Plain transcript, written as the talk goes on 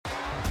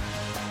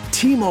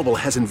T-Mobile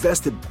has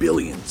invested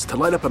billions to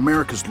light up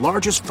America's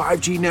largest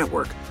 5G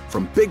network,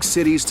 from big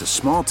cities to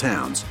small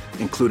towns,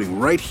 including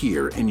right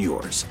here in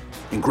yours.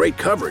 And great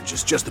coverage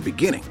is just the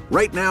beginning.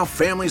 Right now,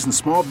 families and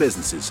small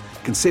businesses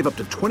can save up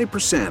to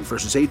 20%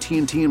 versus AT&T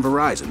and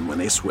Verizon when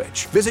they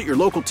switch. Visit your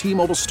local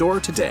T-Mobile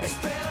store today.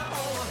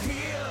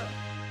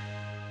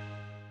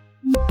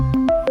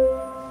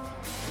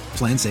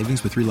 Plan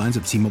savings with 3 lines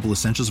of T-Mobile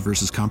Essentials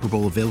versus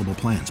comparable available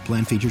plans.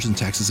 Plan features and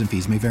taxes and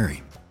fees may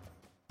vary.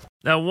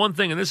 Now, one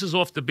thing, and this is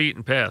off the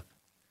beaten path,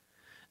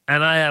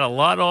 and I had a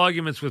lot of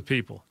arguments with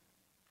people.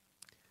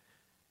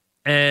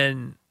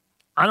 And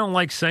I don't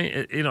like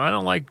saying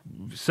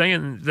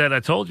that I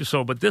told you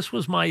so, but this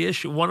was my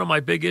issue. One of my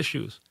big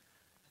issues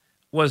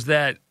was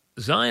that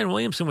Zion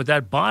Williamson with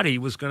that body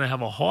was going to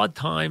have a hard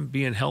time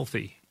being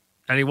healthy.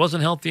 And he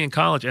wasn't healthy in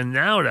college. And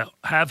now to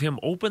have him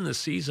open the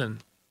season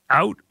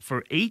out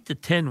for 8 to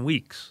 10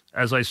 weeks,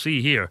 as I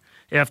see here,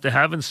 after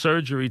having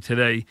surgery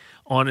today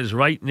on his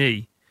right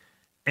knee,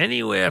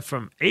 anywhere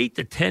from 8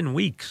 to 10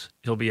 weeks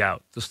he'll be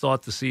out to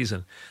start the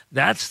season.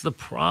 That's the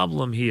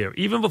problem here.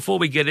 Even before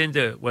we get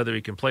into whether he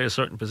can play a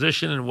certain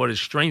position and what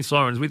his strengths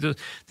are,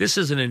 this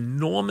is an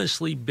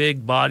enormously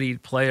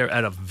big-bodied player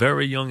at a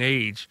very young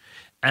age.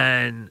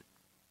 And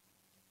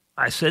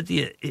I said to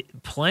you,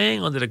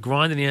 playing under the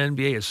grind in the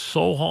NBA is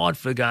so hard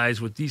for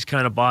guys with these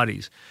kind of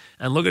bodies.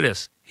 And look at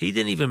this. He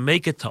didn't even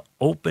make it to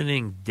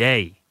opening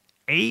day.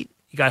 He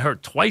got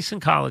hurt twice in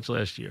college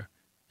last year,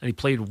 and he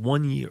played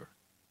 1 year.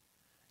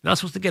 You're not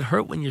supposed to get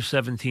hurt when you're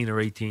 17 or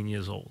 18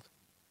 years old.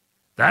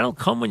 That'll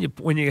come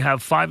when you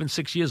have 5 and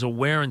 6 years of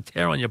wear and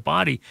tear on your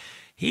body.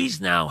 He's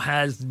now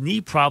has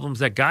knee problems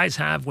that guys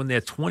have when they're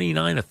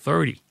 29 or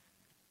 30.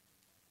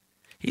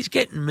 He's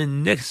getting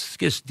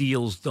meniscus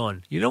deals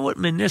done. You know what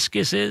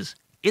meniscus is?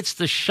 It's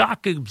the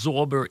shock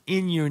absorber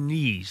in your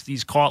knees,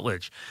 these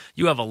cartilage.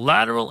 You have a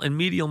lateral and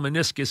medial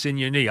meniscus in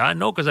your knee. I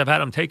know because I've had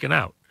them taken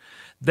out.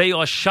 They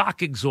are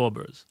shock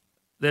absorbers.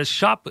 They're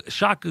shock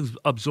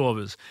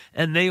absorbers,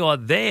 and they are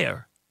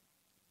there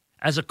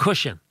as a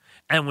cushion.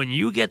 And when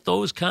you get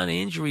those kind of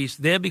injuries,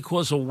 they're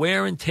because of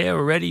wear and tear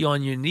already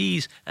on your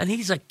knees. And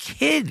he's a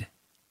kid,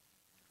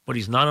 but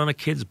he's not on a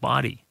kid's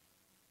body,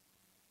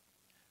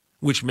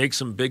 which makes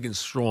him big and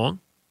strong,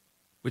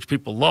 which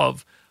people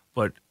love,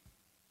 but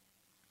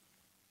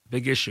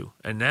big issue.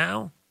 And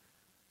now,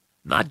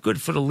 not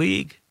good for the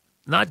league,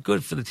 not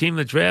good for the team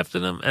that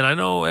drafted him. And I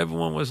know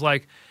everyone was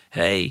like,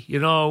 hey,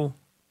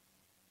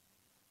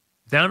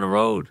 down the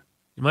road,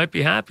 you might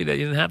be happy that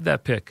you didn't have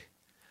that pick.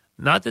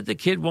 Not that the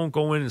kid won't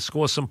go in and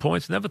score some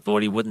points. Never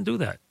thought he wouldn't do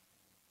that.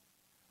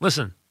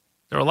 Listen,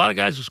 there are a lot of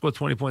guys who score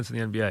 20 points in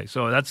the NBA.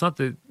 So that's not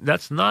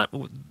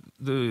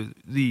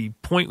the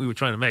point we were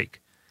trying to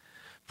make.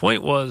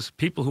 Point was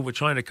people who were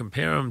trying to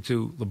compare him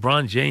to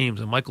LeBron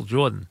James and Michael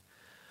Jordan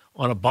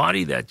on a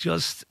body that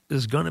just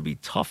is going to be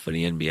tough for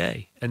the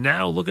NBA. And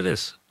now look at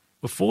this.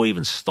 Before we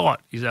even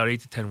start, he's out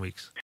 8 to 10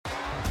 weeks.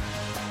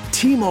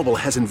 T-Mobile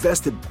has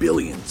invested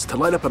billions to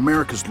light up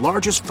America's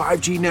largest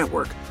 5G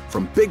network,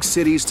 from big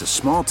cities to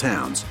small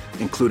towns,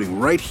 including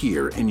right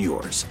here in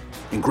yours.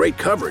 And great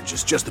coverage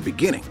is just the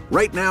beginning.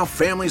 Right now,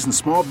 families and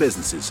small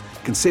businesses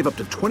can save up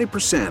to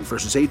 20%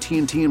 versus AT&T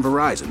and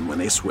Verizon when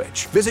they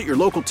switch. Visit your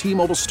local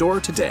T-Mobile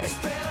store today.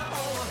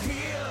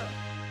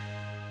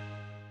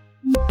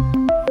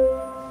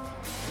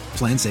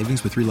 Plan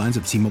savings with 3 lines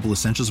of T-Mobile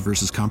Essentials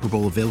versus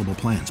comparable available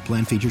plans.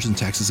 Plan features and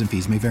taxes and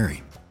fees may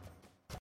vary.